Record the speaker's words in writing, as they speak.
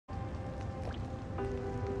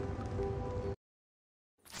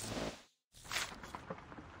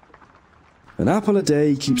An apple a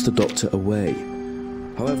day keeps the doctor away.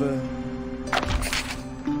 However,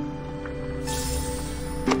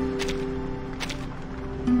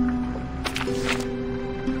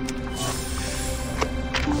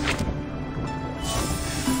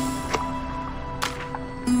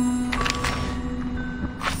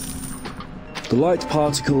 the light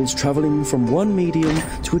particles travelling from one medium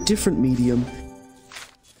to a different medium .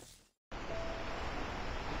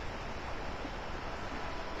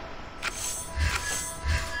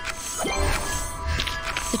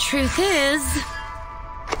 The truth is...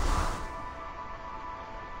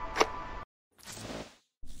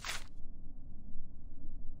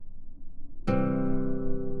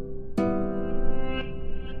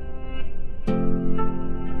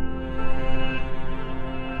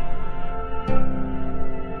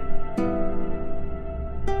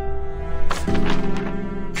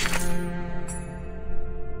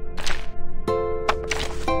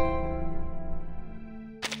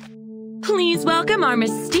 Please welcome our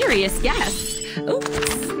mysterious guests.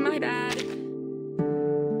 Oops, my bad.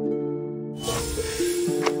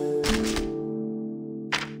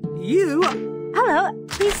 You? Hello,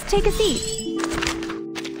 please take a seat.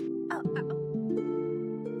 Oh,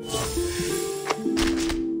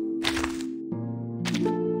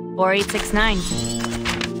 4869.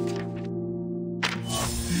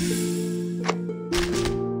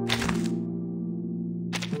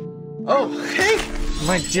 Oh, hey!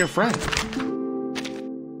 My dear friend.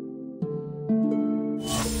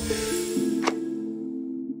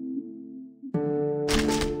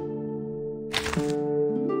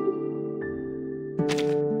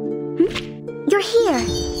 you're here.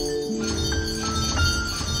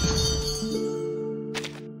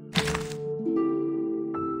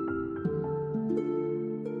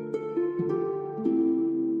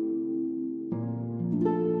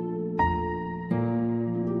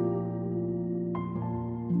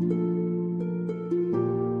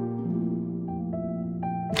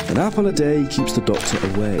 An apple a day keeps the doctor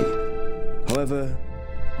away. However,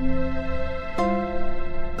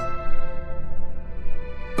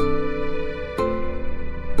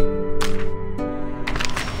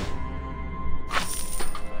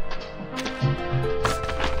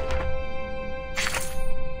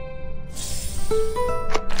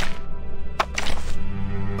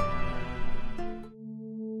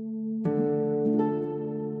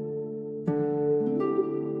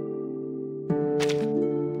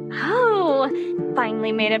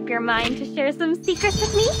 Finally made up your mind to share some secrets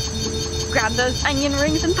with me? Grab those onion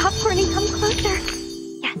rings and popcorn and come closer.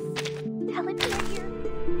 Yes, tell it to your ear.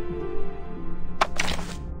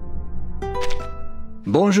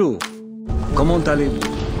 Bonjour, comment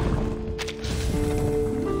allez-vous?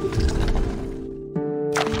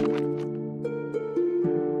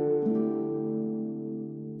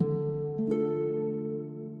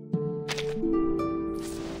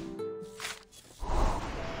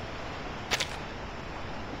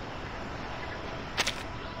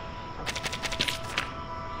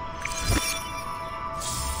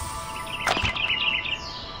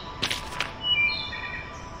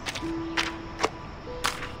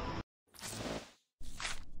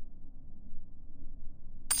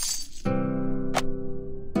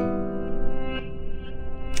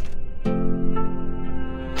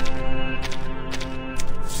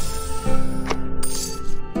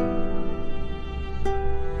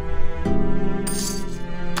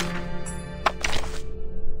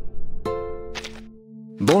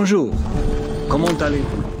 Bonjour, comment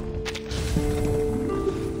allez-vous?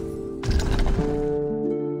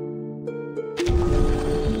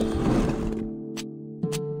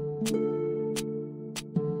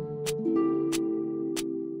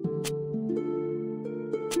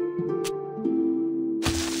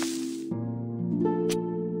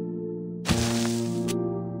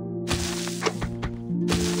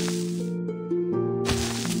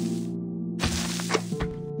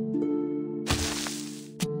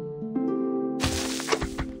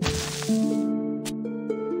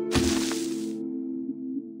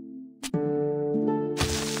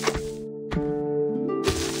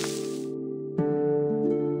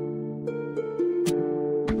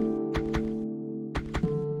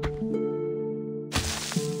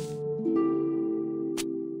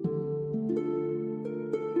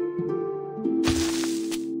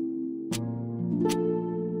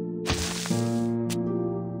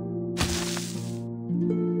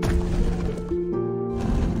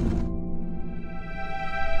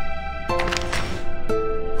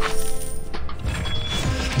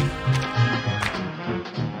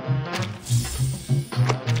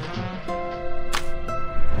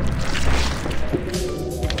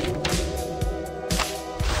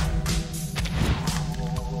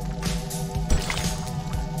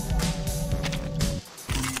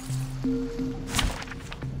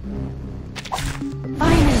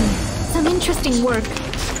 interesting work.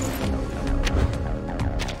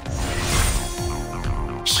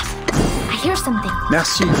 Shh! I hear something.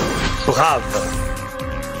 Merci. Brave.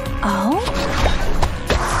 Oh?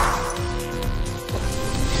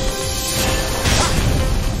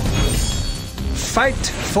 Fight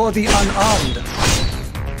for the unarmed.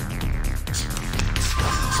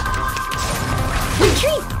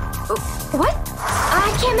 Retreat! What?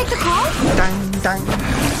 I can't make the call? Dang, dang.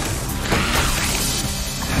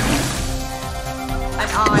 An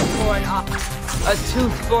eye for an eye, a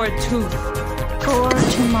tooth for a tooth. For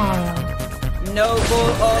tomorrow. Noble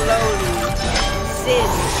or lowly, sin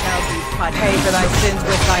shall be punished. Pay for thy sins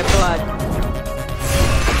with thy blood.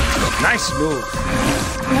 Nice move.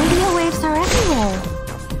 Radio waves are everywhere.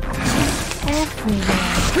 Everywhere.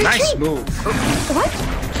 Retreat! Nice move. What?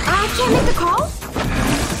 I can't make the call?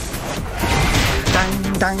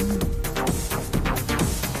 Dang, dang.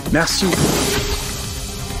 Merci.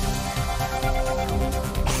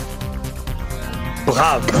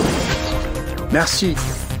 Brave. Merci.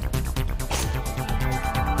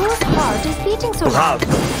 Whose heart is beating so loud?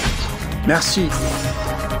 Brave. Merci.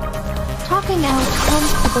 Talking out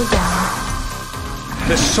calms people down.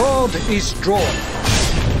 The sword is drawn.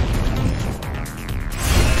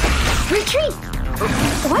 Retreat!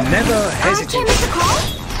 What? Never I hesitate. can't make the call?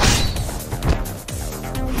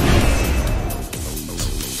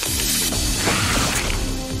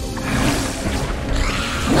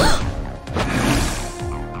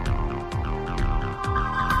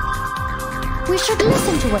 We should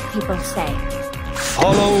listen to what people say.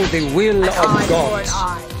 Follow the will of Eye for God. an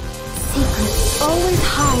eye. Secrets always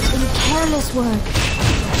hide in careless work.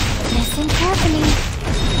 Listen carefully.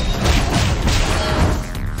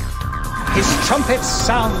 His trumpets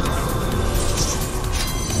sound.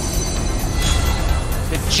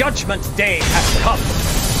 The judgment day has come.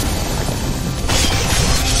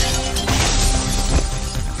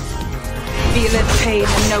 Feel its pain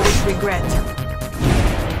and know its regret.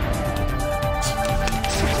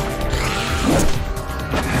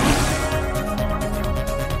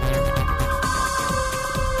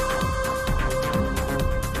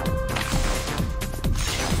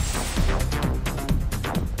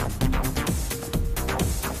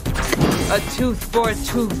 A tooth for a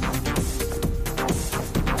tooth.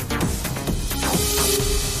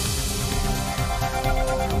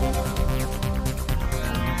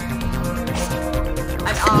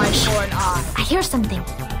 An eye for an eye. I hear something.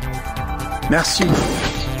 Merci.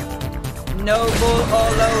 Noble or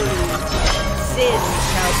lowly, sin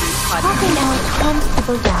shall be punished. Talking out calms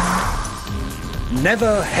people down.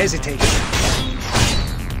 Never hesitate.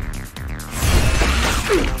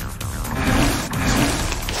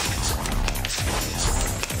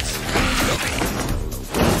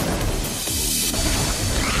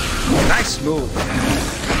 Nice move.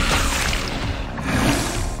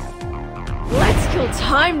 Let's kill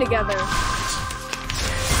time together.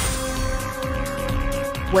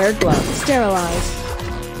 Wear gloves. Sterilize.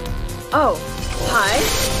 Oh, hi.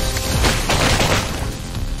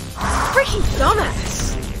 Freaking dumbass.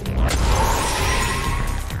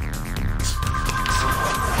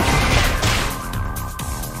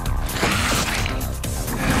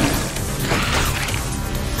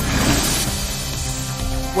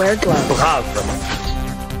 Wear gloves. Brave.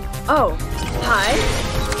 Oh, hi.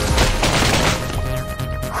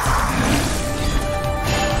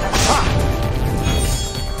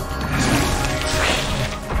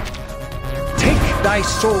 Take thy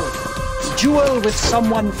sword. Duel with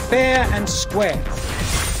someone fair and square.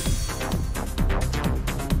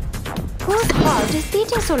 Whose heart is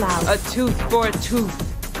beating so loud? A tooth for a tooth.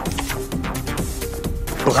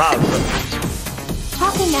 Brave.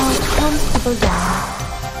 Talking out calms people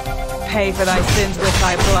down. Pay for thy sins with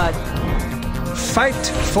thy blood. Fight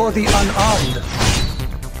for the unarmed.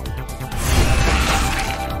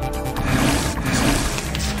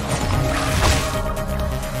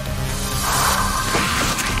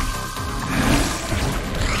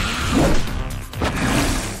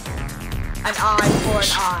 An eye for an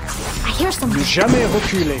eye. I hear something. Jamais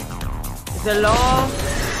reculer. The law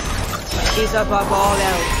is above all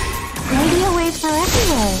else. Radio waves are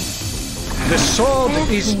everywhere. The sword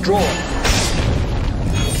is drawn.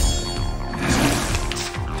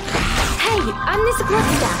 Hey, I'm Nissa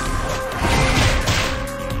Bloodstaff.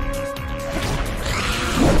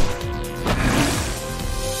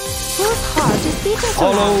 Whose heart is beating so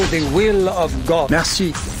Follow loud? the will of God.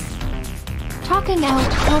 Merci. Talking out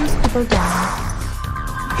calms people down.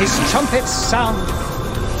 His trumpets sound.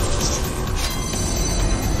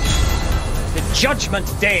 The judgment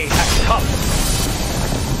day has come.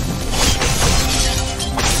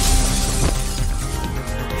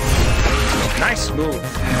 move.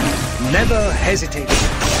 Never hesitate.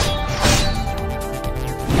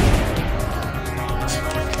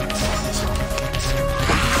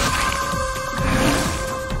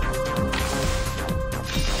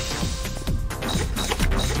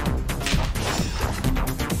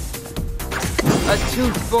 A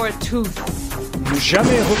tooth for a tooth. Ne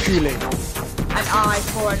jamais reculer. An eye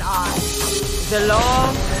for an eye. The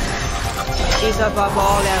law is above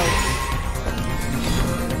all else.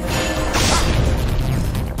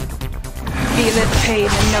 Feel its pain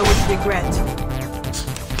and know its regret.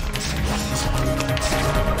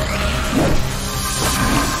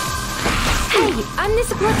 Hey, I'm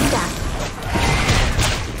Nissa Bloodstaff.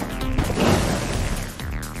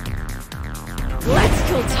 Let's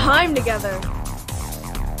kill time together.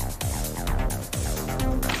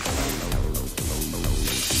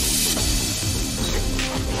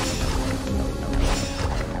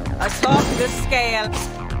 Atop the scale.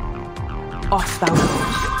 Off thou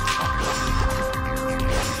goes.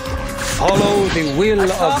 Follow the will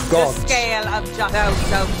Atop of God. the scale of justice. Thou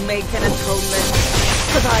shalt make an atonement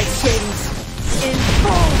for thy sins in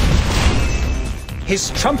full.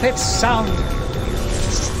 His trumpets sound.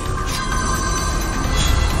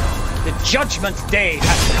 The judgment day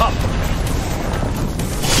has come.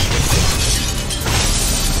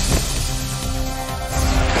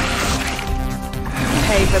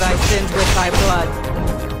 Pay for thy sins with thy blood.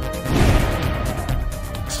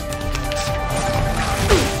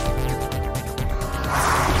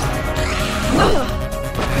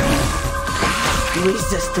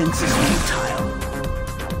 Resistance is futile.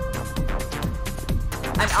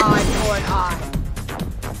 An eye for an eye.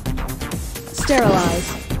 Sterilize.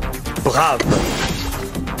 Brave.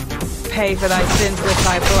 Pay for thy sins with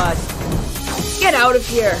thy blood. Get out of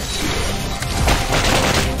here.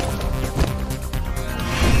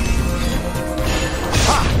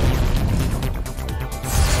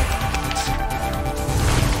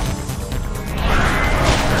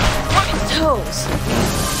 Toes.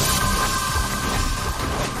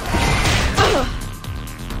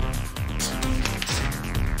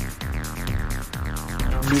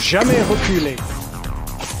 Ne jamais reculer.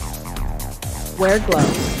 Wear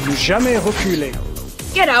gloves. Ne jamais reculer.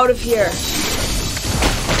 Get out of here.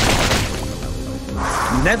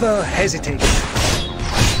 Never hesitate.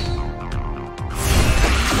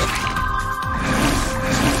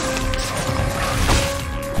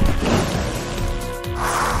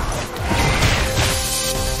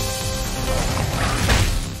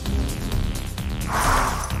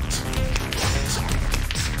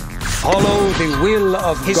 Follow the will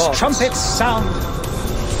of God. His trumpets sound.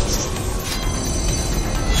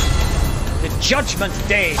 The judgment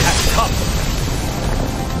day has come.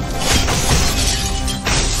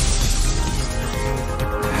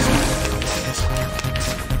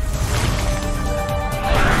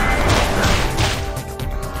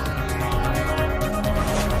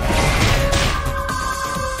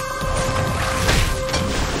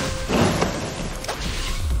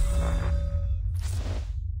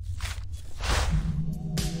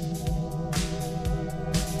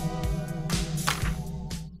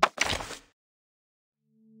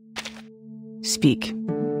 Speak.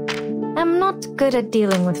 I'm not good at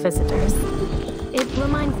dealing with visitors. It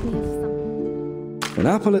reminds me of something. An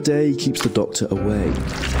apple a day keeps the doctor away.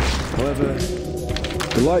 However,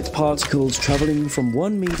 the light particles travelling from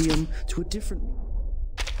one medium to a different...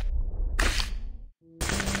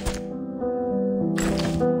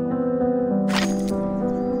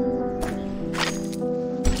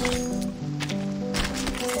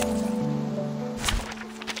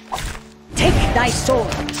 Take thy sword.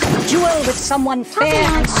 Duel with someone fair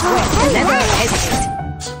and square. Never hesitate.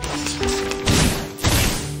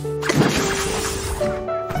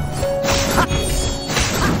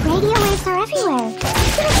 Radio waves are everywhere.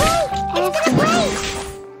 It's gonna break!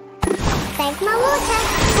 Thanks, my water.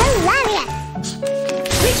 Hilarious!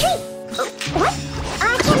 Retreat! What? I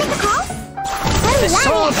can't make a call? The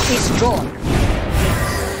sword is drawn.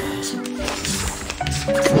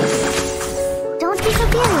 Don't be so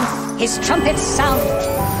furious. His trumpets sound.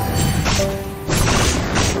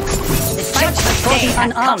 The judgment for the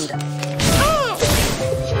unarmed.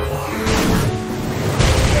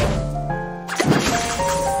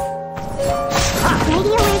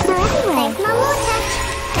 Radio waves are everywhere. Thanks, my water.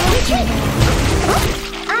 Retreat! What?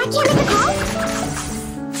 I can't make a call?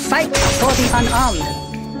 Fight for the unarmed.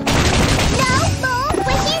 No more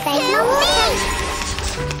wishes to me!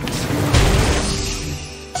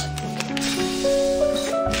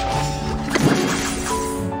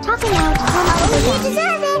 Talking out. Oh, you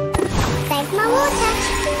deserve it. Thanks, my water.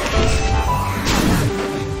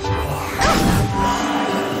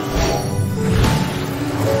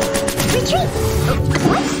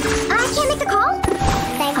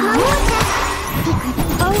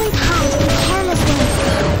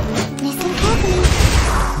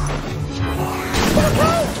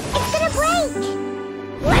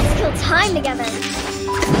 little time together.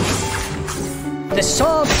 The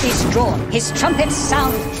sword is drawn. His trumpets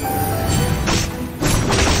sound.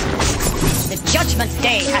 The judgment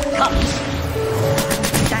day hath come.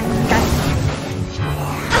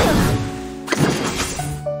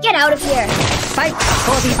 Get out of here. Fight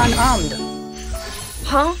for the unarmed.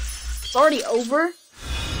 Huh? It's already over?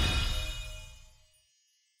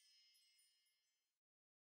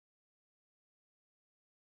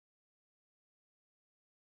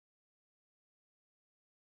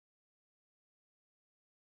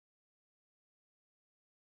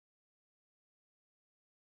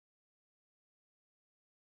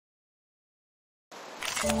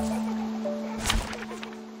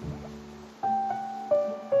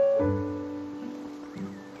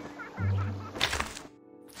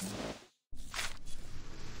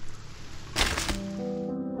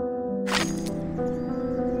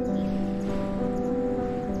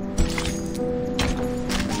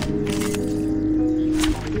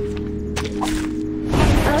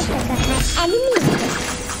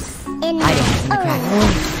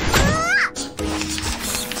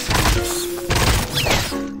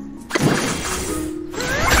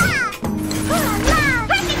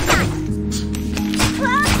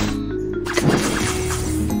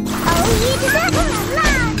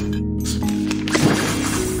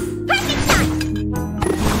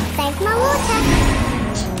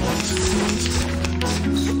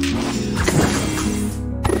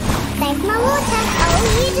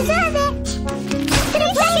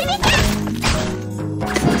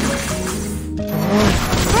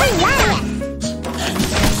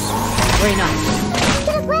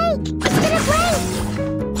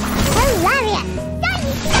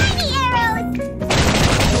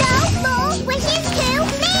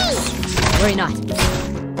 Worry not.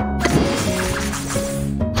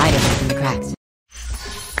 Hide us in the cracks.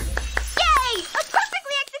 Yay! A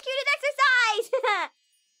perfectly executed exercise!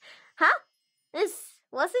 Huh? This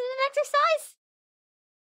wasn't an exercise?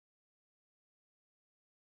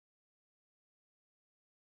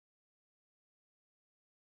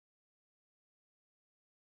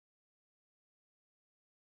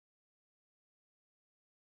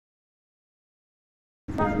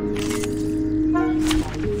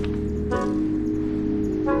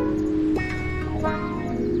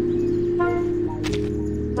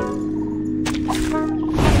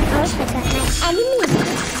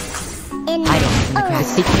 Hide us in the cracks.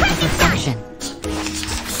 Secret of reflection.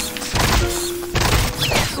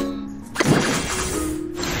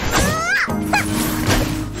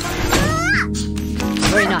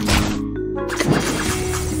 Worry not.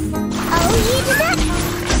 Oh, you did that!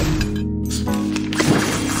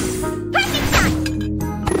 Perfect shot!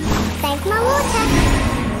 Thank my water!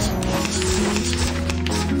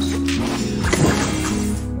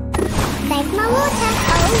 Thank my water!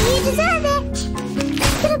 Oh, you deserve it!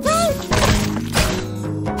 To the place!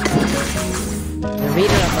 The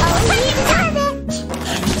reader of the Oh, you deserve it!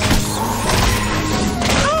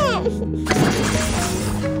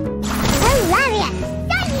 Hilarious!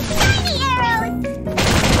 Shiny arrows!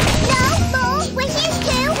 No more wishes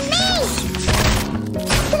to me!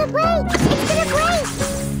 To the place! It's to the place!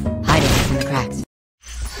 Hide us in the cracks.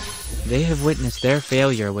 They have witnessed their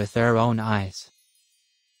failure with their own eyes,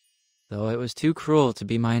 though it was too cruel to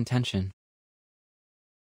be my intention.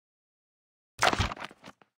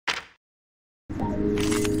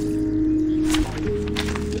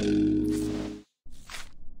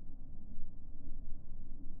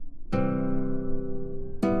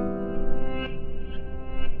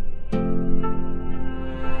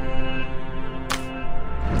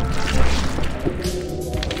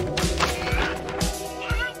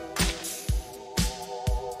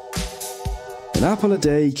 An apple a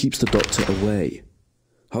day keeps the doctor away.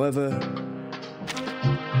 However,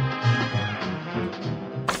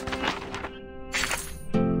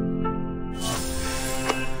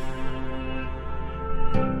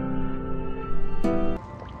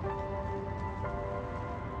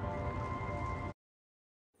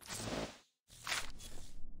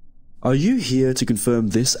 are you here to confirm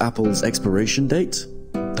this apple's expiration date?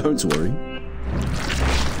 Don't worry.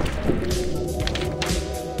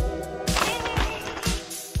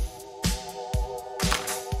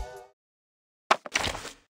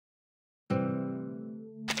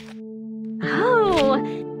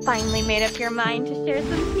 Oh, finally made up your mind to share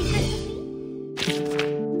some secrets with me?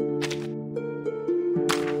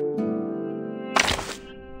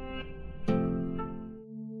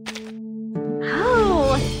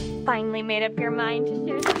 Oh, finally made up your mind to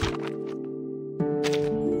share some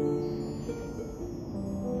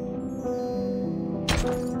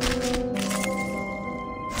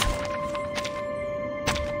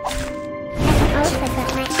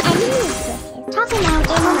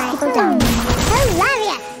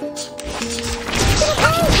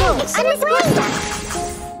to Miss Brenda.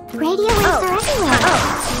 Radio waves are everywhere.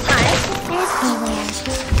 Everywhere.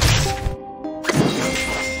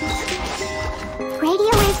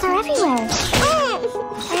 Radio waves are everywhere.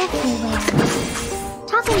 Everywhere.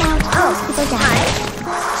 Talking out slows people down.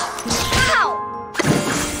 Ow!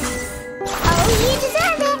 Oh, you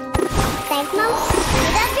deserve it. Thanks, Mom. You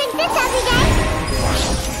don't drink this every day.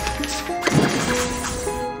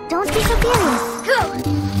 Don't be so furious. Go!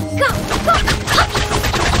 Go! Go!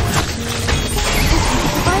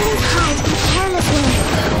 Always hide in careless ways.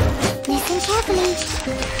 Listen carefully.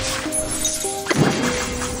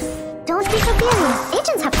 Don't be so furious.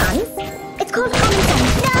 Agents have guns. It's called common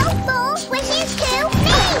sense. No, fool! We're here too!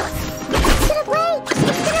 Me! It's gonna break!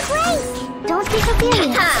 It's gonna break! Don't be so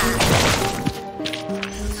furious.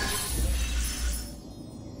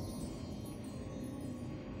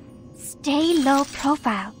 Stay low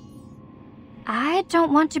profile. I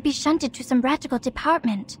don't want to be shunted to some radical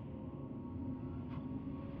department.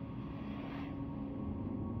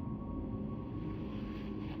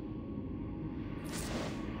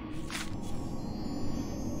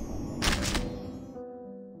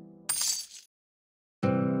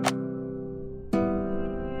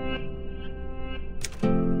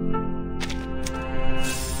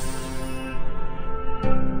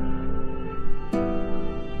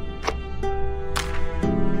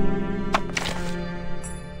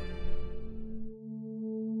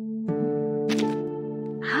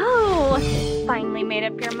 Finally made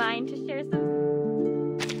up your mind to share some...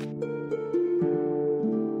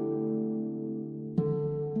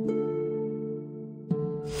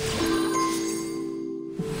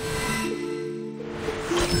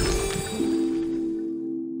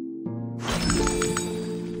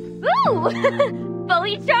 Ooh!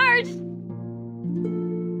 Fully charged!